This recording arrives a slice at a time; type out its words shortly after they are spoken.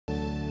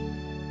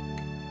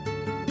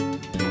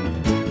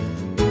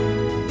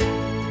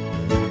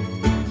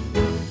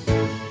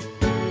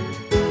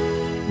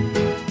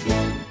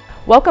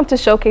Welcome to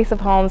Showcase of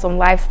Homes on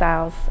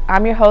Lifestyles.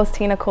 I'm your host,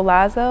 Tina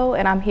Collazo,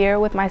 and I'm here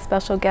with my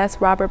special guest,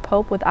 Robert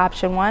Pope with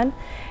Option 1.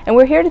 And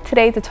we're here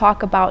today to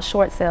talk about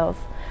short sales.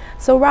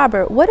 So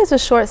Robert, what is a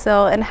short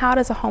sale and how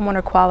does a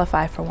homeowner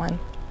qualify for one?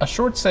 A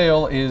short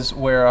sale is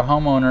where a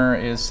homeowner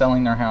is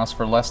selling their house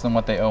for less than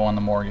what they owe on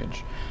the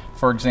mortgage.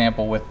 For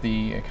example, with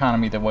the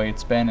economy the way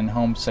it's been and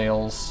home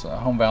sales,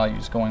 home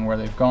values going where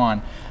they've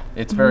gone,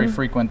 it's very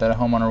frequent that a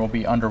homeowner will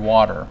be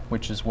underwater,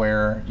 which is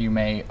where you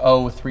may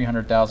owe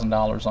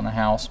 $300,000 on a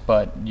house,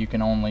 but you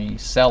can only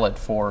sell it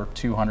for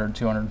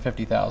 $200,000,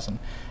 $250,000.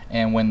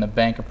 And when the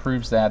bank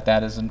approves that,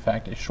 that is in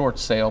fact a short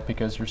sale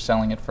because you're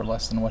selling it for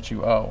less than what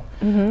you owe.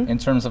 In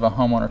terms of a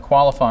homeowner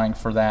qualifying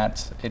for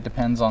that, it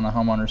depends on the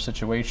homeowner's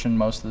situation.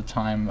 Most of the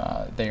time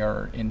they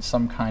are in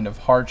some kind of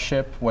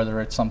hardship,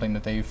 whether it's something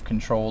that they've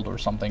controlled or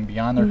something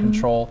beyond their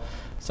control,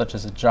 such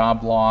as a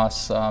job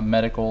loss,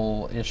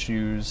 medical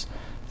issues,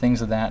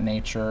 things of that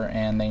nature,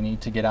 and they need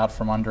to get out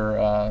from under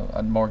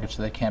a mortgage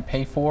that they can't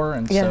pay for,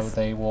 and so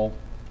they will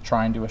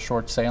try and do a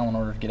short sale in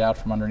order to get out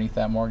from underneath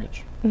that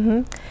mortgage.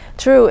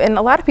 True, and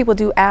a lot of people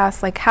do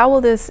ask, like, how will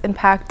this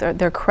impact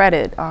their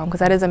credit? Because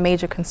that is a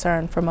major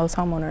concern for most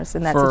homeowners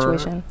in that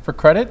situation. For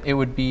credit, it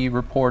would be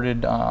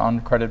reported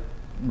on credit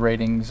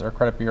ratings or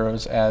credit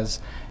bureaus as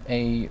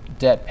a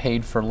debt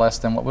paid for less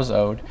than what was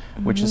owed,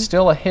 which is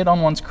still a hit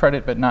on one's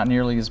credit, but not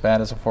nearly as bad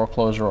as a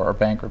foreclosure or a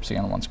bankruptcy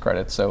on one's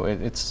credit. So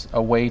it's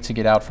a way to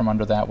get out from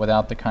under that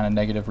without the kind of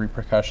negative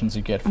repercussions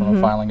you get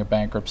from filing a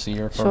bankruptcy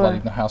or for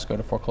letting the house go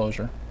to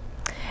foreclosure.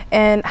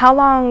 And how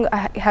long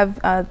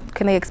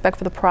can they expect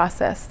for the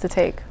process to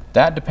take?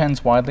 That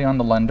depends widely on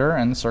the lender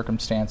and the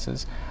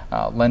circumstances.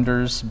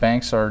 Lenders,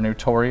 banks are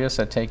notorious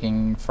at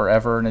taking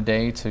forever and a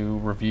day to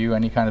review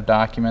any kind of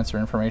documents or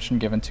information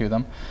given to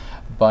them.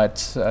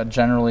 But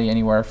generally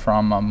anywhere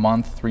from a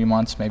month, 3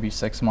 months, maybe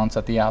 6 months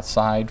at the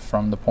outside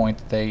from the point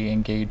that they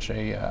engage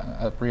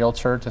a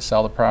realtor to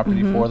sell the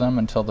property for them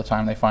until the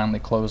time they finally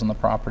close on the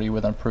property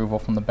with an approval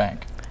from the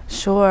bank.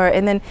 Sure.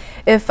 And then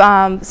if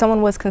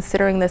someone was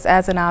considering this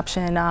as an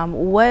option,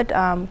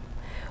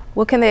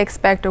 what can they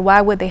expect, or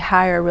why would they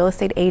hire a real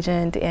estate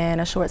agent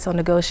and a short sale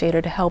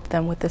negotiator to help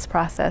them with this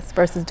process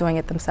versus doing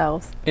it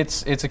themselves?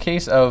 It's a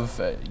case of,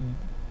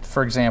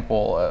 for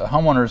example, a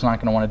homeowner is not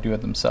going to want to do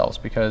it themselves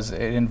because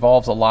it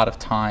involves a lot of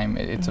time.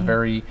 It's a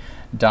very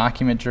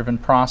document-driven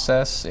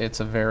process. It's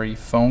a very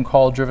phone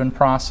call-driven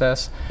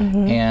process.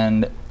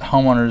 And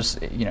homeowners,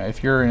 you know,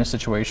 if you're in a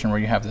situation where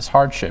you have this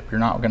hardship, you're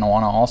not going to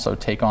want to also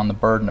take on the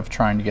burden of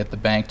trying to get the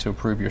bank to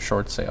approve your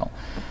short sale.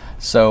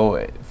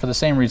 So for the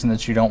same reason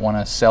that you don't want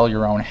to sell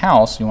your own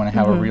house, you want to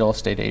have a real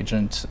estate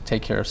agent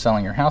take care of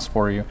selling your house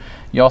for you,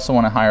 you also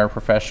want to hire a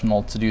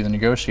professional to do the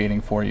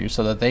negotiating for you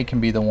so that they can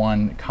be the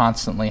one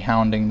constantly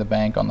hounding the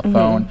bank on the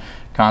phone,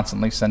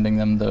 constantly sending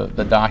them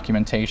the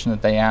documentation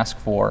that they ask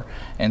for.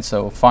 And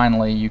so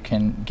finally you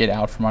can get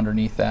out from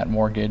underneath that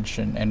mortgage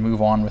and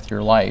move on with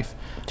your life,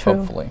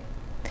 hopefully.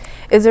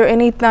 Is there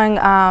anything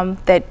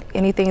that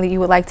you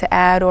would like to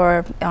add,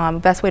 or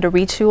best way to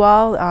reach you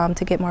all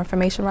to get more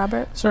information,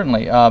 Robert?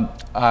 Certainly.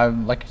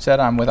 Like you said,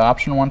 I'm with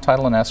Option 1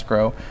 Title and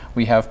Escrow.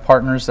 We have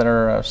partners that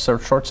are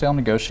short sale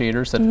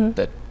negotiators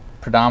that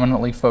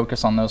predominantly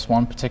focus on this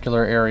one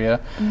particular area,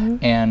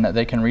 and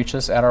they can reach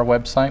us at our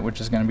website, which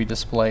is going to be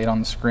displayed on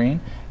the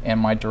screen. And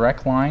my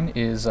direct line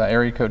is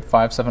area code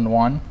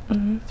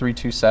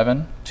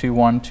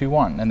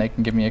 571-327-2121, and they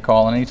can give me a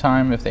call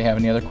anytime if they have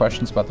any other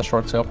questions about the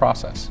short sale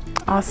process.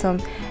 Awesome.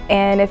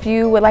 And if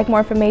you would like more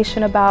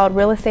information about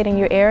real estate in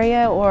your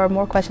area or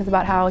more questions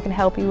about how it can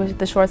help you with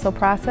the short sale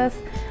process,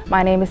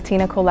 my name is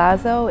Tina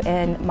Collazo,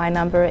 and my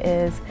number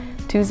is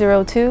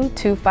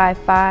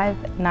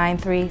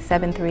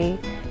 202-255-9373,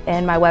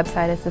 and my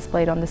website is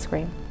displayed on the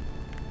screen.